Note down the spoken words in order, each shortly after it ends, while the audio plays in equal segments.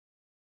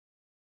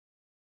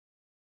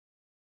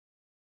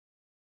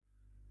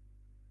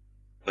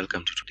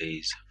Welcome to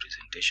today's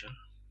presentation.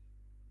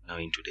 Now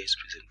in today's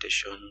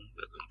presentation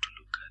we're going to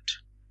look at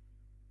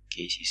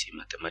KCC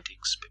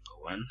Mathematics Paper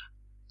 1,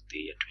 the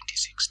year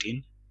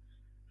 2016,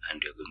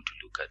 and we're going to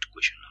look at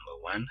question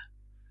number 1.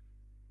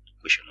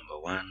 Question number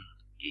 1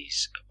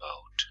 is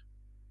about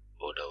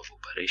order of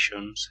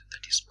operations,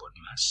 that is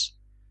BODMAS.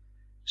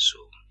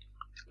 So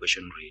the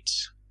question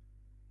reads,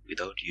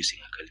 without using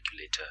a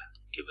calculator,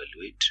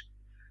 evaluate,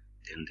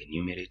 then the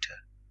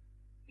numerator,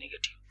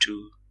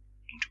 -2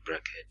 into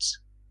brackets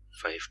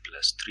 5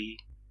 plus 3,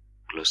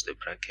 close the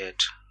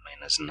bracket,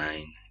 minus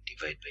 9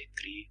 divide by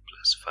 3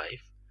 plus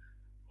 5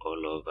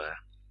 all over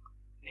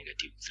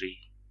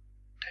 -3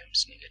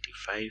 times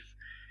 -5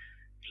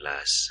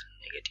 plus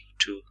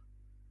 -2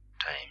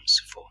 times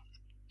 4.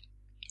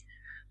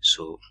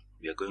 So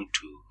we are going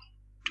to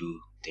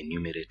do the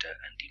numerator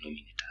and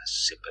denominator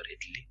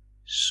separately.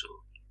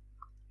 So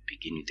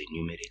begin with the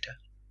numerator.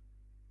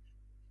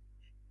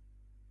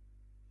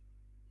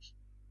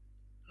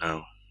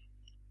 Now,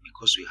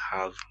 because we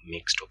have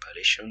mixed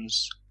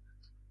operations,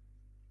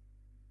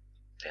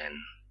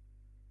 then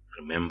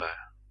remember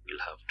we'll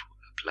have to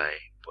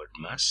apply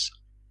BODMAS.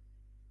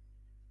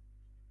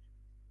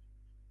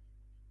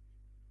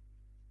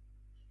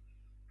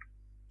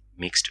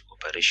 Mixed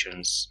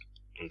operations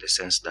in the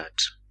sense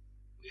that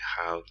we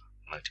have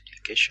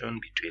multiplication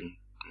between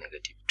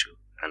 -2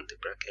 and the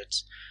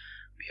brackets,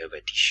 we have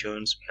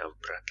additions, we have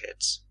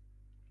brackets,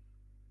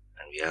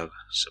 and we have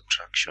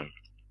subtraction.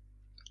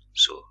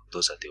 So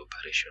those are the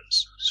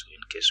operations. So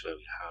in case where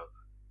we have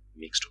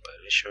mixed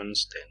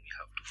operations, then we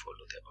have to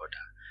follow the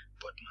order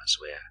BODMAS,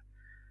 where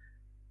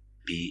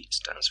B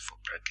stands for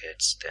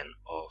brackets, then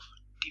of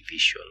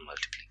division,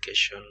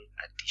 multiplication,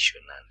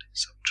 addition, and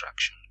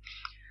subtraction.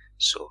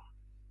 So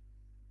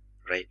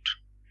right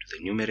to the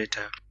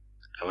numerator,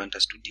 I want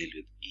us to deal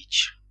with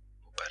each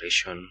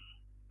operation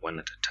one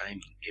at a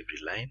time in every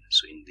line.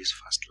 So in this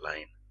first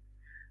line,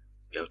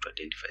 we have to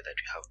identify that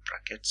we have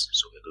brackets,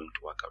 so we're going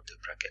to work out the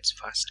brackets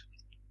first.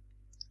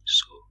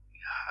 So we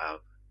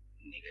have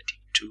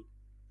 -2,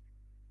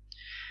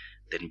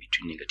 then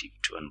between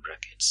 -2 and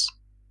brackets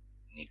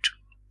we need to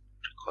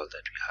recall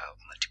that we have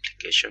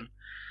multiplication,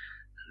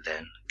 and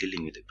then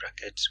dealing with the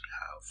brackets we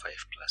have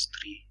 5 plus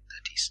 3,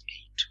 that is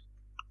 8,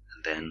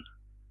 and then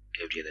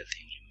every other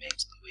thing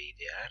remains the way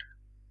they are.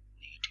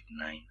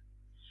 -9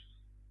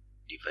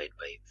 divide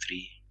by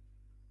 3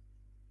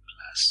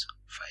 plus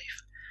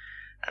 5.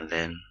 And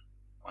then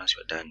once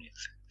you're done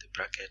with the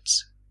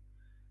brackets,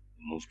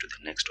 we move to the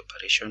next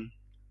operation.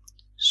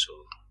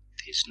 So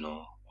there is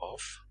no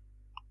of,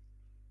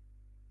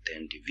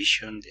 then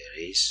division there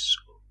is,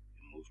 so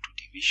we move to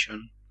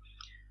division.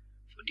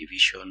 For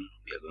division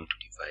we are going to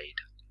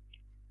divide,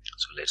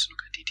 so let's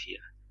look at it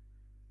here.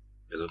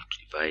 We're going to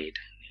divide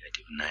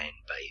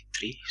 -9 by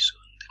 3, so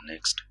in the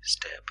next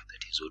step,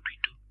 that is what we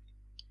do.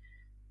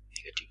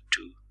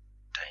 -2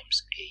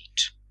 times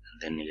 8, and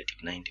then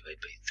 -9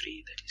 divided by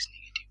 3, that is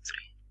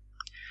 -3,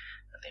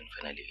 and then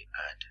finally we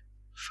add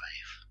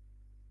 5.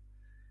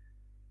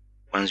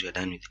 Once we are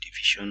done with the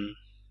division,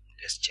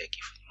 let's check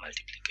if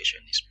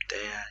multiplication is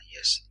there.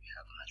 Yes, we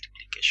have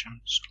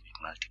multiplication, so we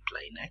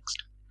multiply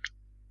next.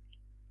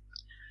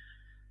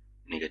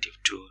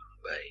 -2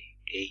 by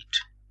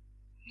 8,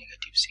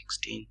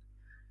 -16,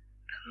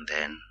 and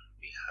then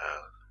we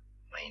have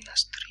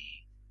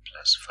 -3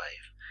 plus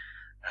 5,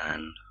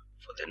 and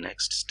for the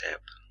next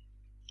step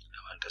I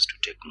want us to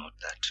take note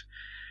that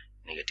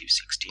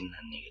 -16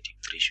 and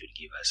 -3 should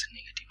give us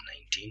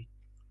 -19.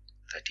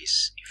 That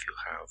is, if you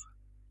have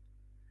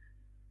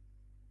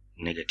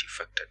negative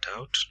factored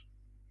out,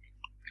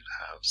 we'll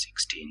have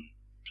 16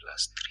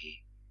 plus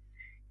 3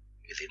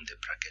 within the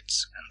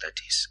brackets, and that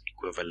is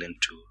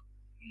equivalent to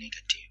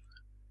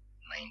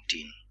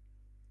 -19.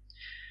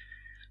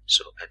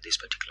 So at this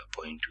particular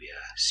point we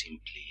are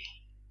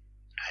simply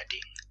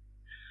adding,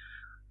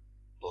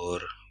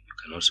 or you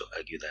can also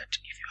argue that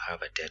if you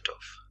have a debt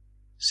of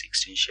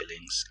 16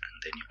 shillings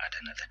and then you add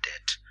another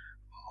debt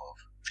of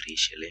 3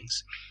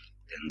 shillings,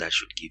 then that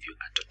should give you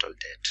a total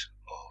debt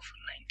of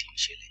 19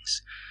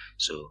 shillings.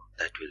 So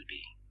that will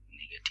be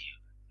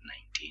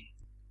 -19,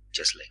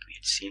 just like we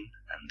had seen,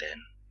 and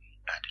then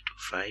add to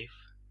 5,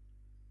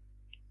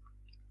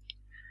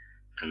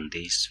 and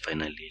this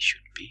finally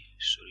should be,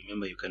 so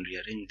remember you can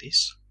rearrange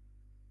this.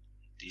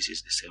 This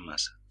is the same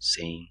as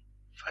saying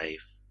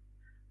 5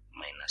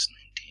 minus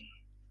 19,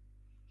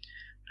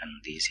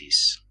 and this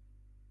is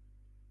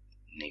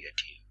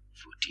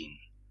 -14.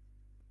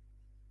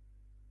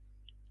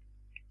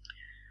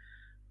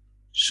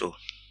 So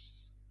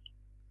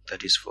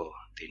that is for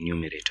the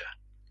numerator.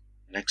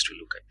 Next we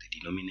look at the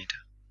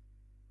denominator.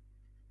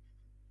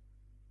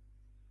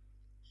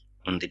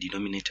 On the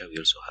denominator we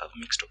also have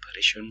mixed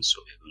operations,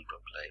 so we're going to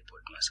apply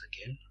BODMAS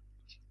again,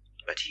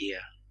 but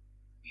here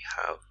we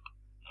have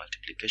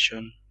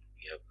multiplication,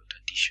 we have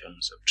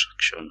addition,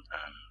 subtraction,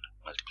 and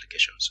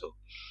multiplication. So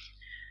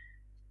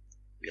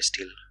we are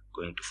still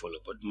going to follow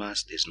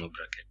BODMAS. There's no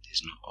bracket,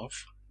 there's no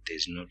of,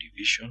 there's no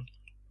division,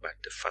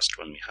 but the first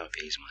one we have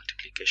here is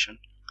multiplication.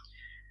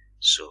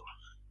 So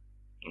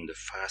in the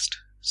first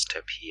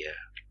step here,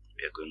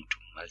 we are going to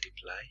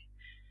multiply.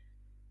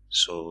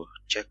 So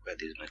check where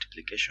there is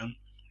multiplication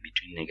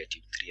between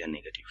 -3 and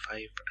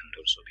 -5, and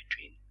also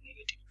between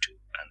 -2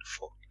 and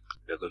 4.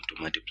 We are going to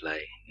multiply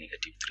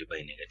 -3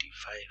 by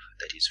 -5,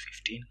 that is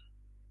 15.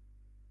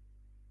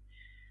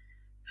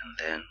 And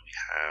then we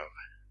have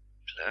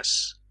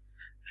plus,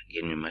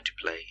 again we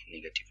multiply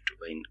 -2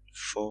 by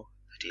 4,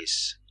 that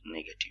is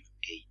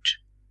 -8.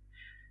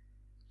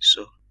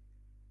 So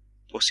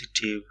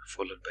positive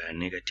followed by a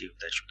negative,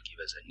 that should give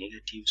us a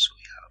negative, so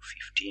we have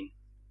 15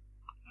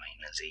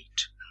 minus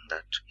 8, and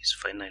that is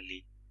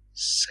finally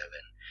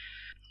 7.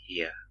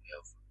 Here we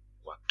have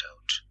worked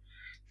out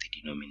the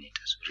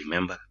denominators.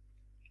 Remember,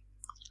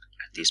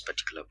 at this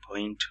particular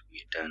point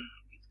we are done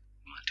with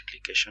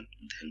multiplication,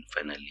 then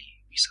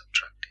finally we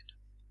subtracted.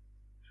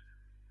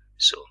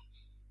 So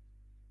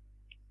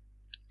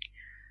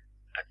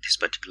at this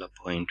particular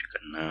point we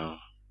can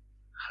now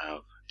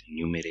have the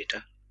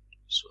numerator.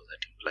 So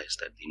that implies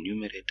that the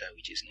numerator,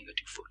 which is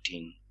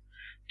 -14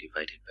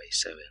 divided by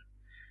 7,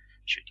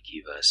 should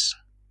give us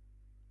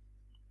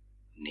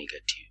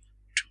 -2.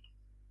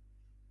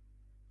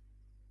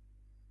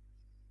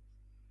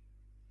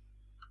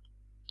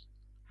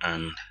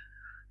 And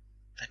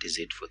that is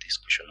it for this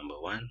question number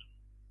 1,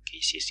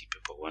 KCSE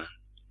paper 1,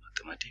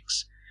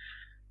 Mathematics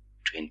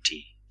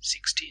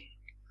 2016.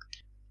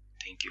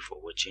 Thank you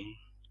for watching.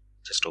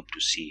 Just hope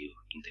to see you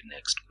in the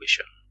next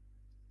question.